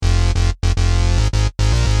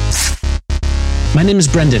My name is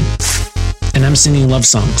Brendan, and I'm singing love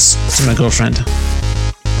songs to my girlfriend.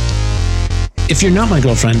 If you're not my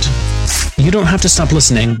girlfriend, you don't have to stop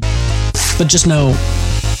listening, but just know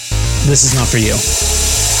this is not for you.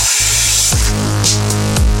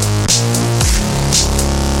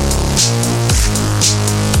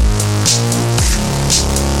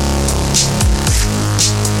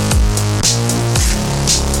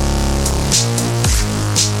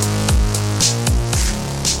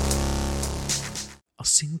 I'll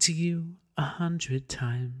sing to you 100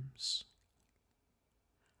 times.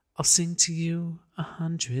 I'll sing to you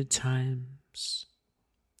 100 times.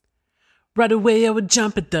 Right away I would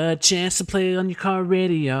jump at the chance to play on your car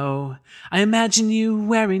radio. I imagine you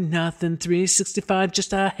wearing nothing 365,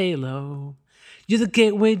 just a halo. You're the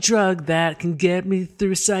gateway drug that can get me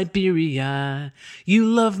through Siberia. You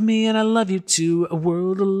love me and I love you too. A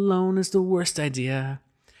world alone is the worst idea.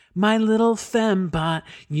 My little fembot,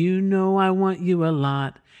 you know I want you a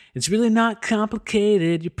lot. It's really not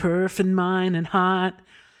complicated, you're perfect, mine and hot.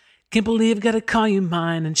 Can't believe I gotta call you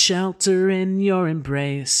mine and shelter in your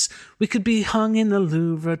embrace. We could be hung in the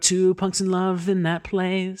Louvre, two punks in love in that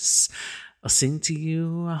place. I'll sing to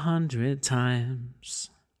you 100 times.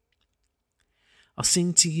 I'll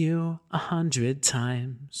sing to you 100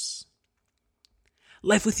 times.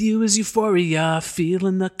 Life with you is euphoria,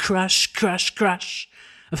 feeling the crush, crush, crush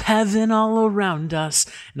of heaven all around us,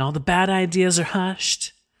 and all the bad ideas are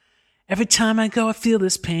hushed. Every time I go, I feel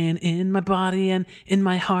this pain in my body and in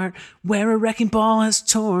my heart, where a wrecking ball has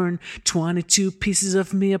torn 22 pieces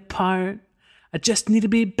of me apart. I just need to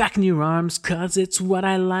be back in your arms, 'cause it's what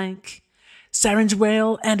I like. Sirens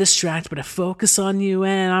wail and distract, but I focus on you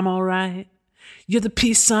and I'm alright. You're the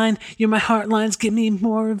peace sign, you're my heart lines, give me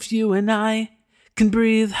more of you and I can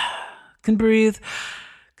breathe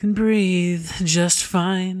just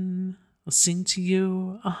fine. I'll sing to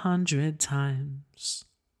you 100 times.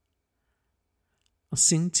 I'll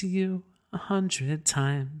sing to you 100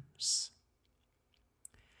 times.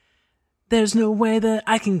 There's no way that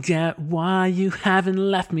I can get why you haven't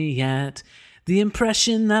left me yet. The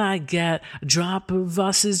impression that I get, a drop of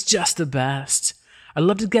us is just the best. Our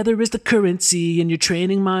love together is the currency, and you're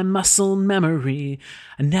training my muscle memory.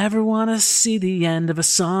 I never want to see the end of a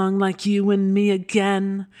song like you and me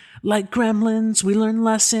again. Like gremlins, we learn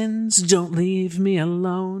lessons, don't leave me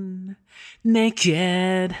alone.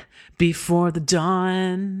 Naked before the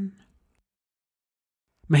dawn.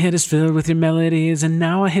 My head is filled with your melodies, and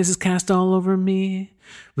now a haze is cast all over me.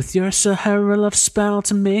 With your Sahara love spell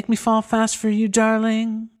to make me fall fast for you,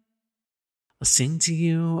 darling. I'll sing to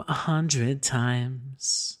you 100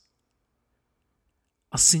 times.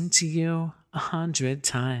 I'll sing to you 100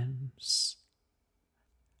 times.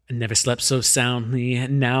 I never slept so soundly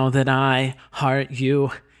now that I heart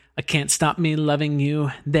you. I can't stop me loving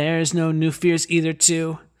you. There's no new fears either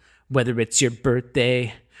too. Whether it's your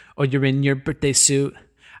birthday or you're in your birthday suit,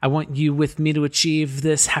 I want you with me to achieve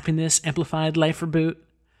this happiness amplified life reboot.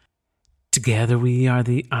 Together we are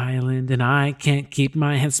the island, and I can't keep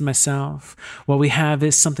my hands to myself. What we have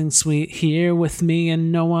is something sweet here with me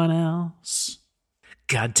and no one else.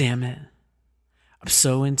 God damn it, I'm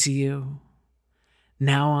so into you.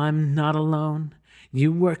 Now I'm not alone.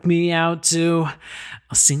 You work me out too.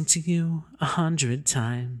 I'll sing to you 100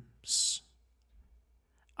 times.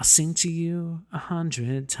 I'll sing to you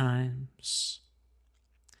 100 times.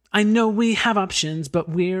 I know we have options, but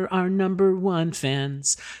we're our number one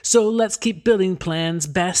fans. So let's keep building plans,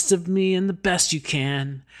 best of me and the best you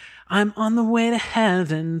can. I'm on the way to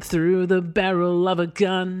heaven through the barrel of a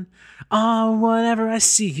gun. Ah, whatever I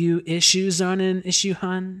see you, issues aren't an issue,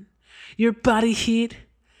 hun. Your body heat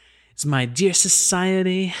is my dear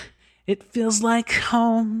society. It feels like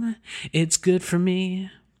home, it's good for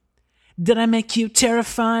me. Did I make you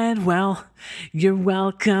terrified? Well, you're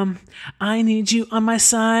welcome. I need you on my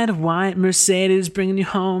side. White Mercedes bringing you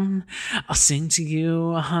home. I'll sing to you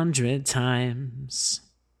 100 times.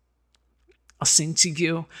 I'll sing to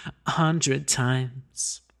you 100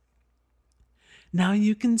 times. Now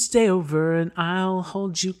you can stay over and I'll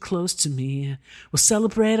hold you close to me. We'll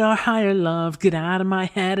celebrate our higher love. Get out of my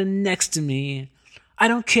head and next to me. I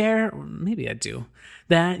don't care, or maybe I do,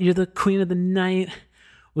 that you're the queen of the night.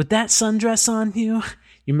 With that sundress on you,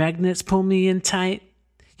 your magnets pull me in tight.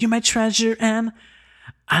 You're my treasure and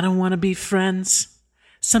I don't want to be friends.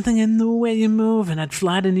 Something in the way you move and I'd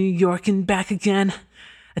fly to New York and back again.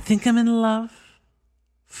 I think I'm in love.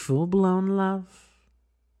 Full-blown love.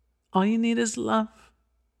 All you need is love.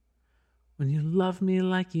 When you love me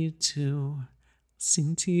like you do, I'll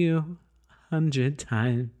sing to you 100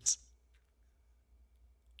 times.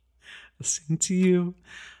 I'll sing to you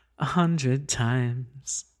 100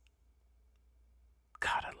 times.